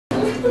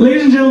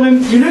Ladies and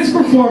gentlemen, your next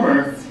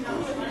performer,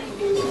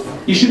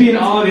 you should be in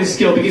awe of his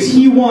skill because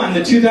he won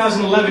the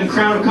 2011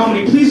 Crown of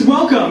Comedy. Please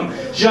welcome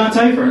Jean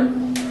Taileffer.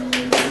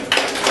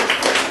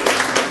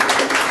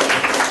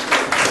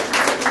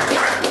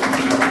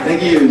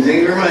 Thank you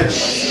very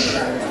much.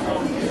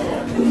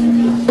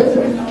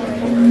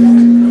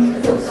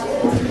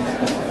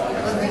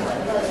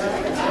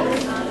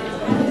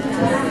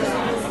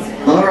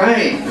 All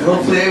right,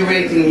 hopefully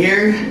everybody can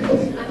hear.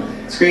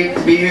 It's great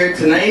to be here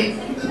tonight.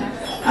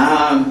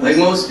 Like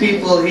most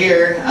people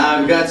here,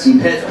 I've got some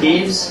pet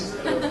peeves.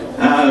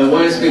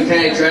 One that's been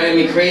kind of driving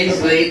me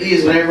crazy lately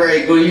is whenever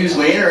I go use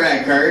my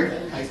Interact card,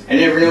 I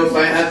never know if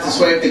I have to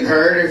swipe the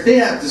card or if they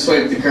have to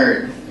swipe the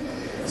card.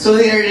 So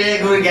the other day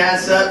I go to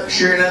gas up,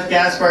 sure enough,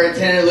 gas bar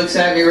attendant looks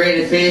at me right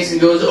in the face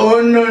and goes,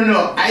 "Oh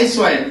no, I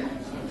swipe."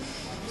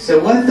 So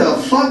what the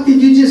fuck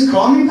did you just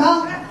call me,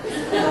 pal?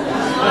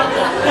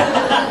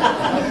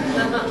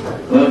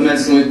 Love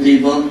messing with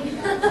people.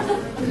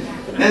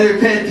 Another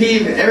pet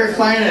peeve, ever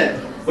find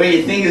what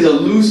you think is a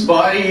loose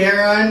body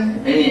hair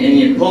on and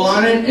you pull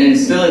on it and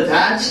it's still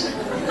attached?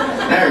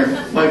 That would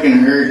fucking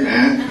hurt,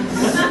 man.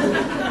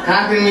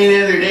 Happened to me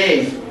the other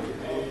day.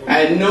 I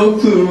had no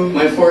clue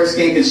my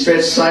foreskin could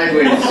stretch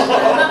sideways.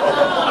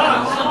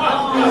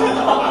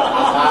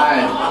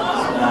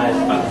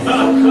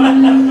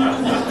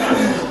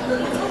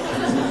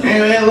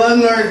 Anyway, I love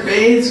North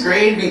Bay. It's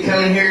great. Been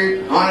coming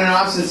here on and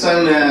off since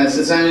I'm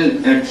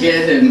a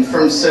kid. I'm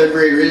from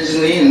Sudbury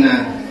originally, and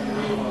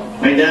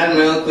my dad and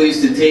my uncle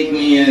used to take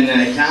me in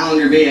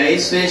Calendar Bay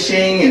ice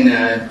fishing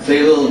and play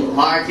a little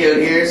hockey out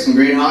here. Some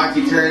great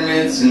hockey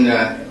tournaments and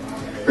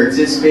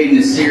participate in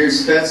the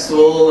Sears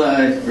Festival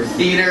for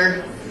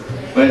theater.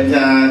 But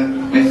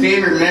my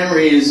favorite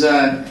memory is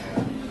on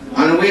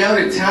the way out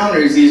of town.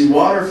 There's these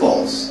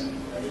waterfalls.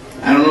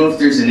 I don't know if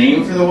there's a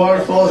name for the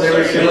waterfalls.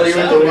 Ever familiar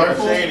with the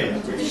waterfalls?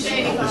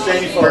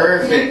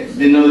 Perfect.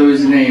 Didn't know there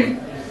was a name.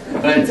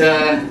 But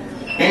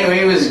anyway,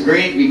 it was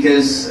great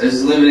because I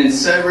was living in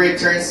Sudbury,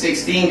 turned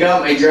 16,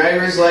 got my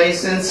driver's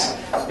license.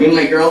 Me and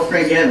my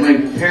girlfriend get in my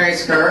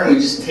parents' car and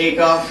we just take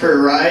off for a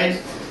ride.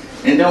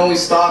 And then we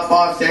stop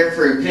off there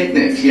for a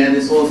picnic. She had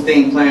this whole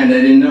thing planned.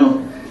 I didn't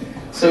know.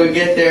 So we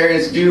get there and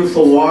it's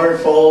beautiful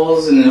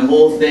waterfalls and the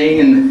whole thing.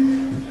 And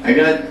I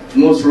got the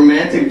most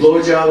romantic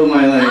blowjob of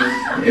my life.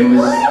 It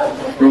was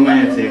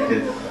romantic.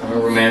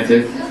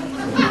 Romantic.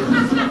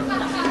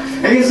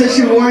 I guess I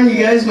should warn you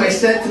guys, my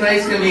set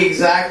tonight's going to be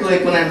exactly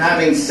like when I'm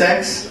having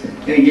sex.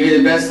 I'm going to give you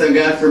the best I've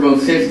got for about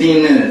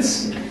 15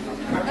 minutes.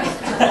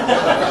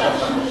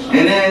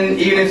 And then,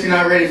 even if you're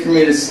not ready for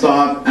me to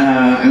stop,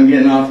 I'm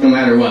getting off no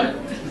matter what.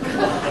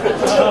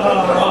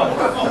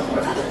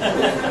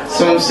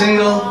 So I'm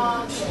single.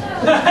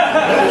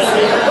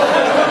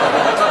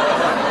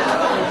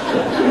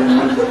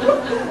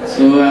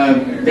 So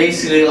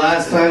basically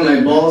last time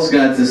my balls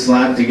got to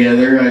slap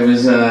together, I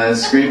was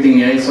scraping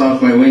the ice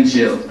off my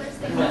windshield.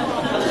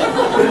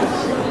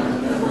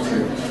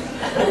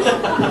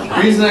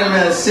 The reason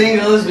I'm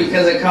single is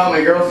because I caught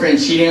my girlfriend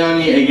cheating on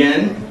me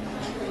again.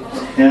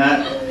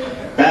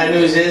 Bad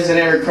news is I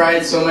never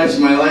cried so much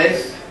in my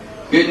life.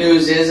 Good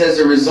news is as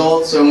a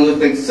result, so I'm going to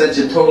look like such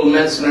a total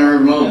mess when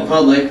I'm out in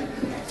public.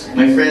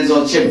 My friends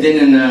all chipped in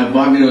and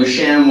bought me those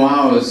sham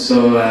wows,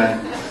 so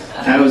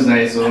that was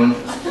nice of them.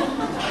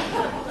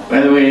 By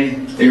the way,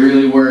 they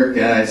really work.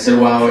 I said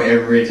wow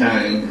every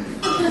time.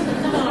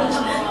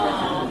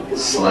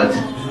 Slut.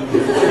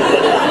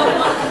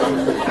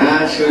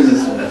 She was a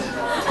slut.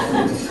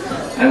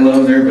 I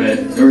loved her,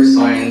 but there were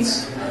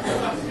signs.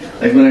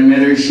 Like when I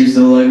met her, she used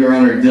to lug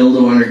around her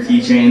dildo on her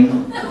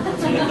keychain.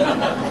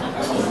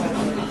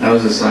 That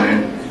was a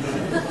sign.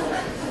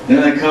 You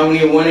know that comedy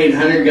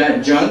 1-800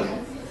 got junk?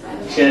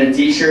 She had a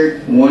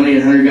t-shirt,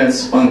 1-800 got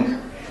spunk.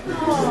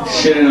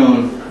 Should've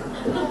known.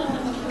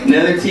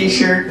 Another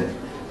t-shirt,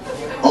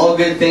 all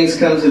good things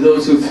come to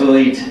those who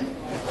fillet.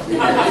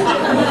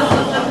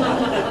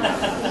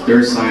 There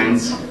were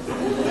signs.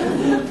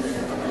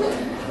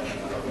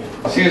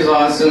 She was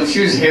awesome. She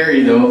was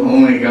hairy though, oh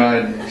my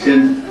god. She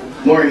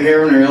had more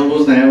hair on her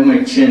elbows than I have on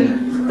my chin.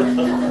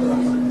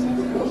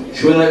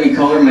 She wouldn't let me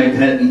call her my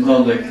pet in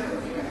public.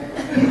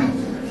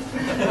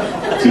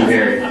 Too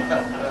hairy.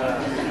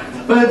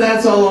 But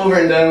that's all over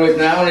and done with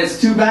now, and it's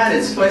too bad.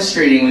 It's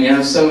frustrating when you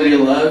have somebody to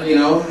love, you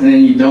know, and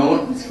then you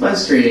don't. It's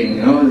frustrating,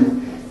 you know.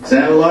 Because I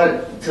have a lot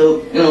of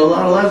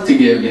love to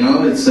give, you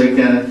know. It's like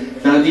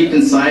down deep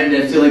inside,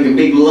 I feel like a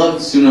big love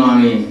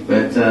tsunami,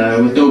 but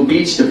with no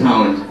beach to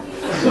pound.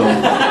 So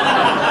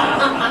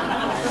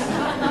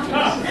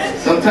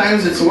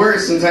sometimes it's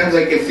worse. Sometimes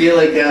I can feel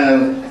like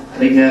a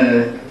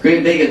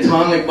great big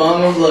atomic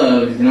bomb of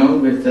love, you know,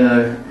 with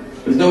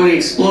nobody to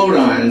explode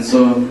on.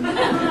 So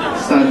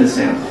it's not the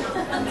same.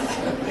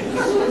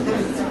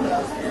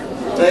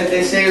 Like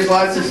they say, there's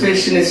lots of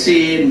fish in the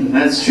sea, and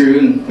that's true.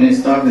 And when you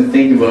stop and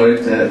think about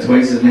it,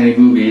 twice as many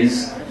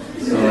boobies.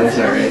 So that's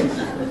alright.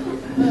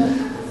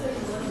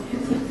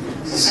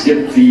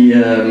 Skip the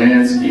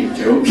Manscaped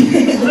joke.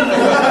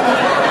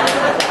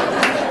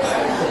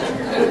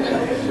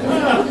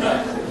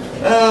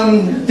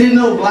 Didn't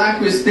know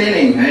black was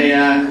thinning.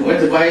 I went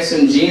to buy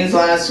some jeans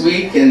last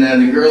week, and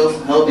the girl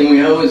helping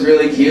me out was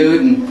really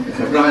cute, and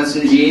I put on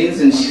some jeans,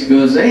 and she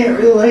goes, "Hey, I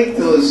really like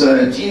those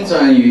jeans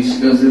on you." She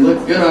goes, "They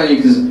look good on you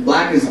because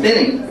black is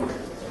thinning."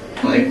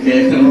 I'm like,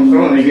 I don't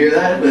want to hear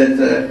that, but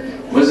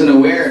wasn't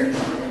aware.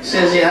 She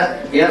says,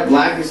 yeah,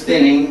 black is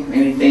thinning.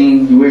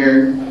 Anything you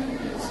wear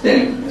is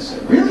thinning. I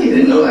said, really? I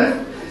didn't know that.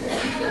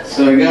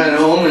 So I got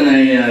home and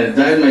I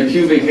dyed my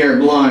pubic hair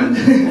blonde.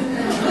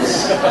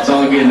 It's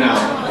all good now.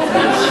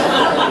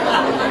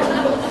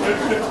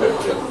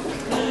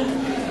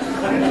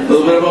 A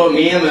little bit about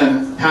me. I'm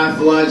a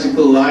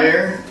pathological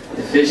liar,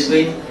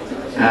 officially.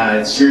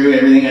 It's true,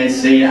 everything I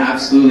say,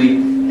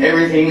 absolutely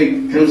everything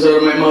that comes out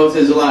of my mouth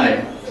is a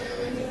lie.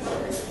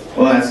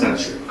 Well, that's not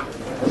true.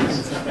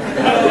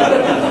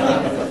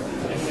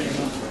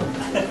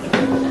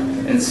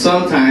 And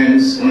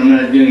sometimes, when I'm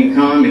not doing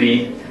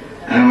comedy,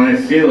 and when I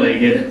feel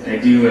like it, I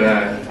do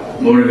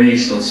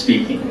motivational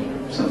speaking.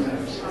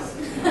 Sometimes.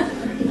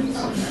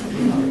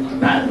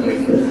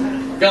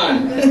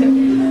 Gone.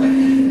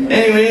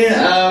 Anyway,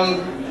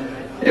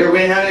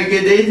 everybody having a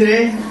good day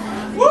today?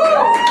 Woo!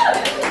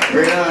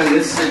 Right on.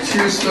 This is a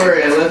true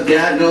story. I left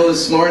Gatineau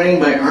this morning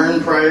by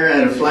Arn Pryor. I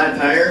had a flat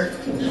tire.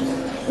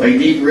 By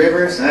Deep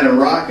Rivers, I had a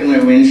rock in my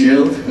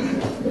windshield.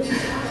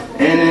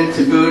 And then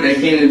to boot, I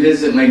came to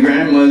visit my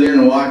grandmother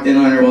and walked in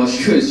on her while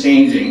she was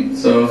changing.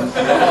 So,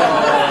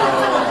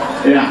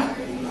 yeah,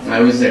 I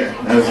was there.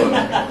 That was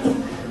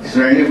fun. She's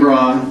wearing a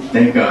bra,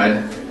 thank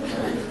God.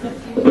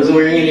 Wasn't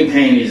wearing any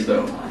panties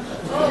though.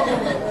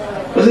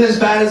 Wasn't as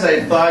bad as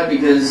I thought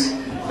because,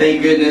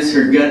 thank goodness,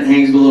 her gut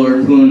hangs below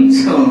her poon.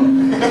 So,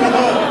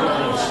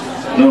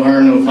 no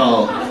harm, no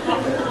foul.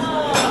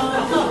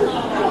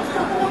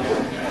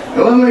 I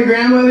love my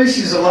grandmother.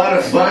 She's a lot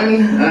of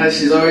fun.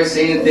 She's always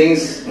saying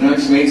things,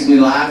 she makes me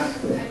laugh.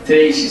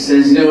 Today she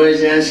says, "You know what,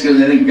 Jan?" She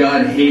goes, "I think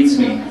God hates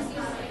me."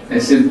 I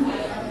said, "You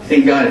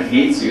think God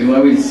hates you? Why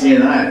would you say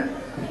that?"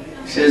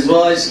 She says,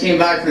 "Well, I just came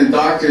back from the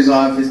doctor's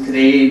office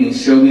today and he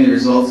showed me the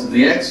results of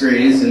the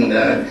x-rays, and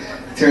it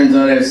turns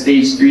out I have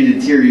stage 3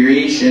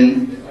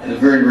 deterioration of the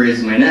vertebrae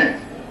in my neck."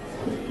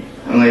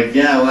 I'm like,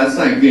 "Yeah, well, that's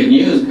not good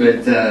news,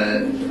 but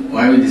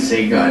why would you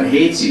say God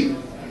hates you?"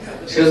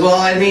 She goes, "Well,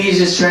 I think he's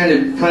just trying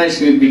to punish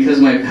me because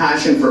of my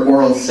passion for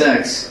oral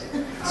sex."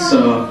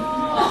 So,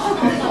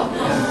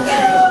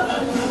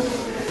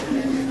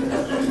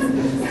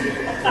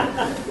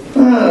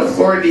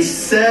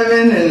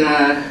 47 and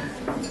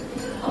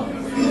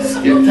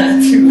skip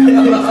that too.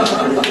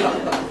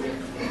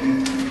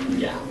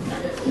 Yeah.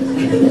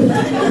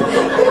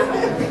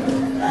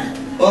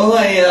 Well,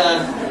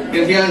 I'm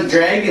gonna be on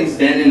Dragon's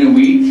Den in a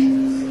week.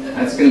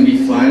 That's gonna be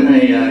fun.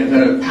 I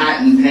got a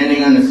patent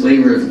pending on the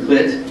flavor of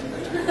clit.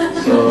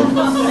 So,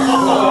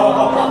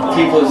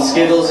 people at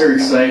Skittles are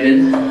excited.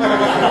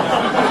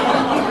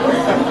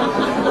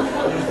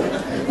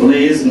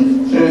 Lays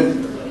and...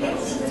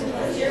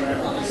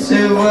 So,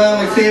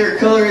 my favorite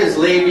color is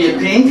labia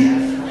pink.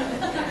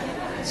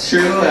 It's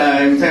true,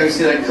 every time I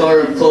see that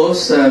color up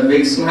close, a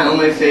big smile on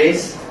my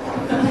face.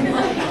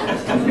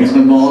 Makes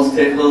my balls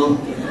tickle,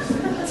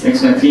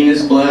 makes my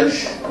penis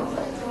blush.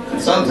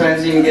 And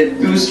sometimes even get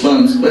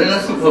goosebumps, but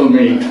enough about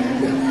me.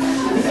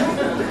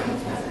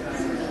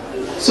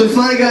 So we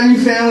finally got a new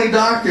family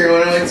doctor.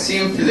 When I went to see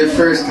him for the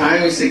first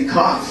time, he said,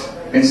 "Cough."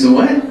 I said,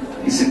 "What?"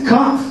 He said,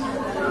 "Cough."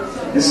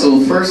 I said,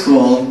 "Well, first of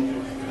all,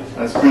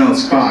 that's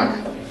pronounced cock.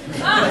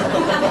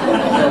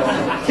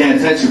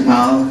 Can't touch your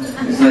pal."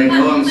 He's like,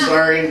 "Oh, I'm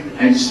sorry.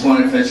 I just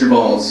want to touch your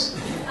balls."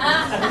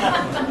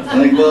 I'm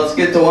like, "Well, it's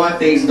good to want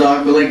things,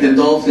 doc, but like the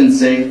dolphins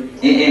say,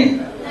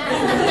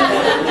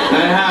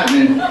 not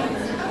happening."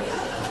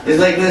 He's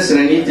like, "Listen,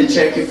 I need to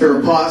check you for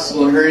a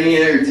possible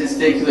hernia or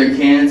testicular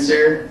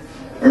cancer,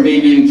 or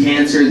maybe even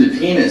cancer of the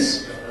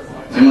penis."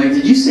 I'm like,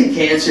 "Did you say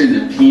cancer of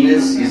the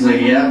penis?" He's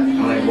like, "Yeah."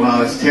 I'm like,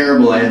 "Wow, it's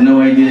terrible. I had no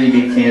idea you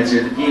get cancer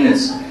of the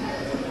penis."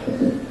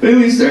 But at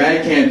least their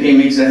ad campaign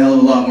makes a hell of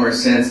a lot more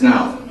sense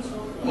now.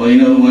 Well, you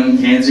know when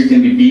cancer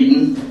can be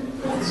beaten?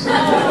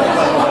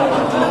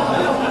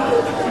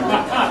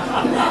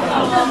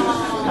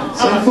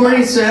 So I'm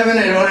 47, I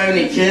don't have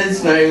any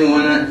kids, not even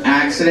one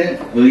accident.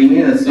 Believe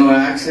me, that's no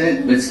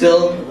accident. But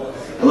still,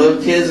 I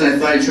love kids and I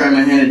thought I'd try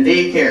my hand at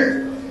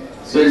daycare.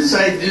 So what I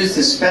decided to do is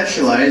to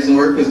specialize and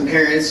work with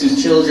parents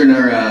whose children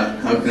are,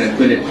 how can I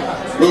put it,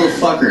 little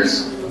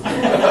fuckers.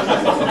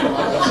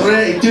 So what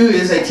I do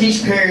is I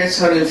teach parents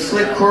how to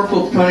inflict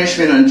corporal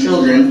punishment on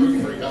children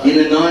in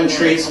a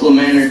non-traceable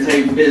manner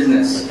type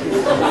business.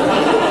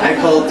 I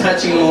call it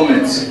touching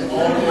moments.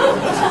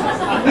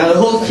 Now the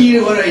whole key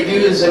to what I do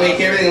is I make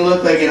everything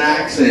look like an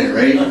accident,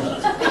 right?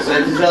 So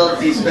I've developed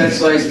these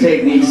specialized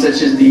techniques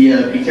such as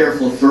the be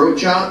careful throat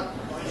chop,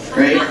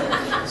 right?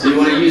 So you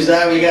want to use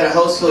that when you got a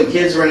house full of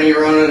kids running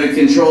around out of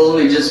control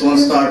and they just won't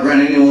stop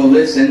running and won't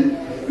listen.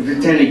 You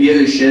pretend to give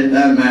a shit,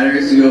 that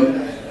matters. You go,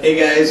 hey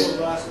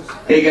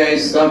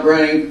guys, stop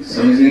running,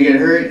 someone's gonna get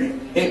hurt.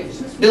 Hey,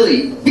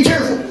 Billy, be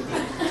careful!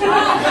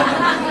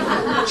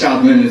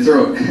 Chop him in the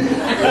throat.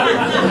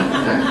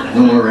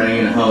 No more running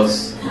in the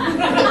house.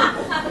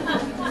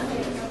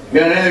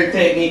 Got another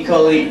technique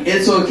called the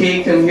 "It's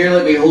okay, come here,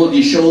 let me hold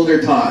you"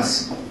 shoulder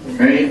toss.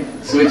 Right?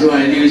 So what you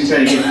want to do is try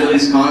to get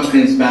Billy's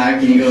confidence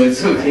back, and you go,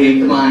 "It's okay,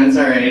 come on, it's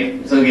alright,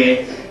 it's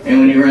okay." And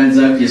when he runs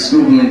up, you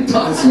scoop him and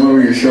toss him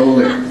over your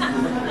shoulder.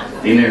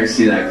 They never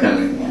see that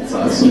coming. It's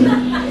awesome.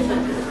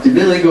 Did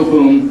Billy go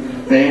boom?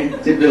 Okay?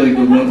 Did Billy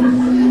go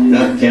boom?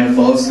 No, can't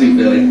fall asleep,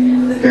 Billy.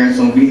 Parents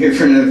won't be here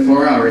for another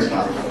 4 hours,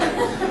 pal.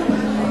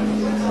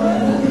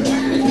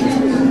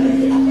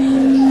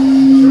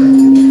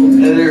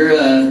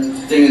 Another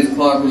thing that's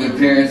popular with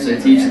parents, I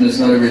teach them is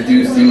how to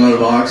reduce the amount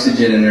of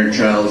oxygen in their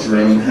child's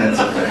room. That's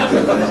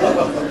effective.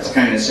 It's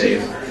kind of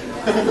safe.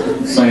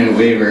 Sign a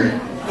waiver.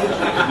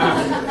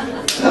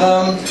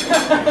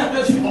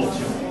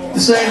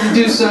 Decided to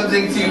do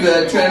something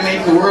to try to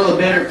make the world a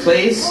better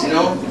place, you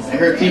know. I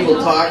heard people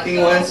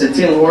talking once at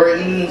Tim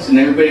Hortons, and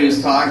everybody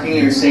was talking,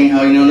 they were saying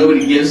how, you know,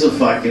 nobody gives a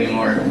fuck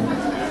anymore.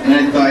 And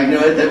I thought, you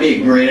know what, that'd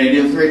be a great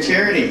idea for a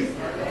charity.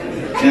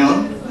 You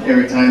know,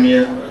 every time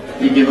you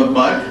give a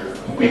buck,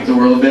 make the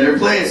world a better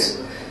place.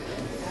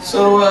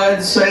 So I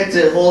decided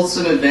to hold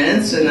some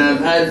events, and I've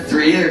had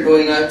 3, they're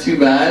going not too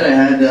bad. I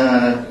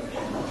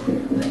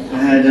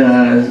had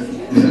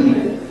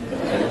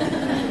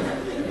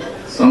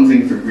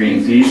something for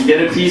Greenpeace. Get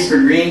a piece for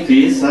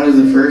Greenpeace. That was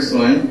the first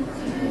one.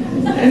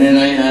 And then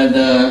I had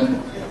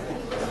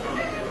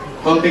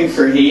pumping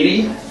for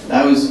Haiti.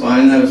 That was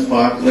fun. That was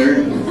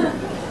popular.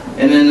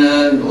 And then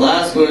the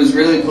last one was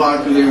really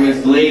popular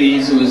with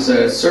ladies. It was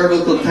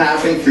cervical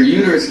tapping for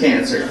uterus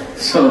cancer.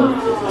 So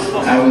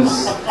I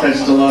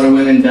touched a lot of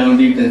women down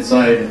deep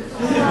inside.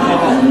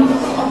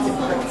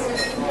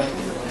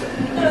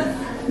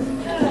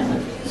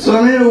 So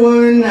I met a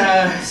woman,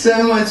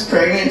 7 months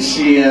pregnant.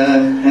 She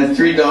had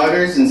 3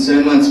 daughters and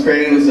 7 months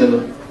pregnant with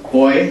a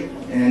boy.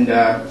 And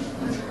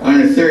on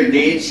her 3rd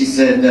date, she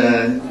said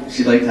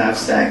she'd like to have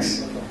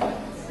sex.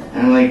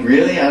 And I'm like,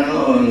 really? I don't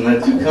know. I'm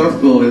not too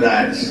comfortable with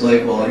that. She's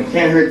like, well, it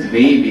can't hurt the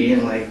baby.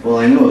 I'm like, well,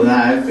 I know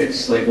that. But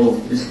she's like, well,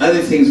 there's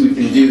other things we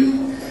can do.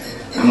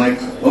 I'm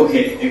like,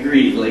 okay,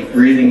 agreed. Like,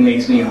 breathing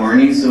makes me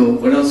horny, so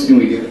what else can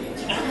we do?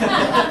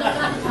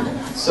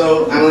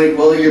 So I'm like,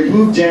 well, your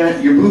boob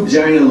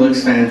vagina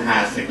looks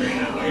fantastic right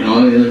now. You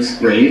know, it looks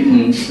great.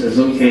 And she says,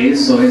 okay.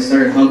 So I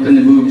started humping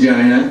the boob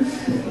vagina,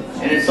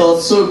 and it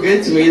felt so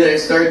good to me that I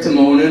started to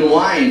moan and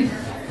whine.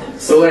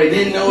 So what I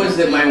didn't know is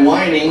that my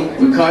whining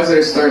would cause her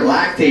to start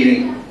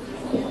lactating.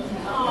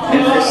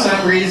 And for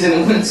some reason,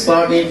 it wouldn't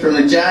stop me from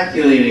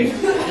ejaculating.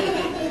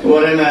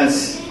 What a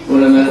mess.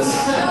 What a mess.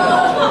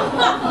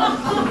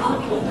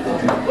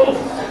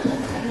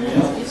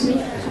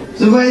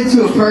 So invited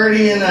to a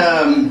party in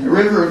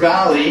River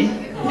Valley,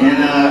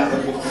 and I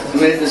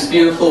met this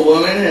beautiful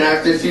woman, and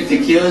after a few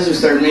tequilas, we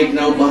started making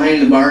out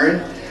behind the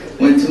barn.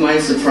 When to my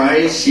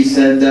surprise, she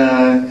said,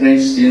 can I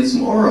interest you in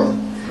some oral?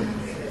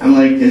 I'm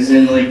like, as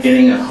in like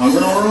getting a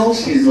Hummer oral?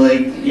 She's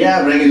like,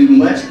 yeah, but I can do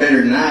much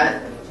better than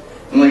that.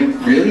 I'm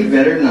like, really?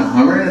 Better than a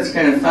Hummer? That's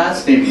kind of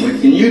fascinating. What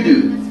can you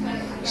do?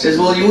 She says,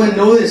 well, you wouldn't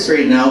know this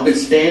right now, but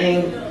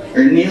standing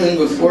or kneeling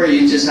before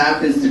you just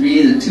happens to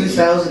be the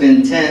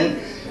 2010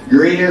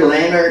 Greater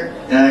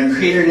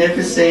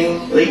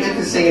Nipissing, Lake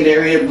Nipissing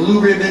area Blue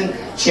Ribbon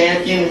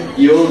Champion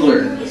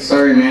Yodeler.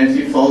 Sorry, man, if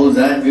you followed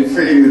that, good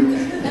for you.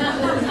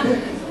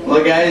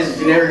 Well, guys, if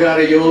you never got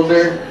a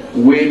yodeler,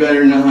 way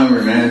better than a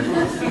Hummer, man.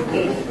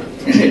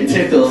 It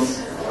tickles.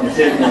 It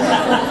tickles.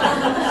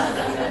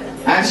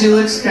 Actually,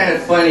 looks kind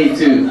of funny,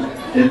 too.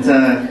 It's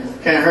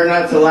kind of hard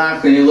not to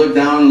laugh when you look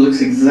down. It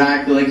looks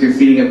exactly like you're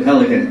feeding a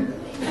pelican.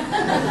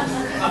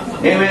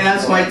 Anyway,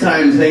 that's my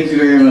time. Thank you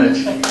very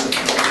much.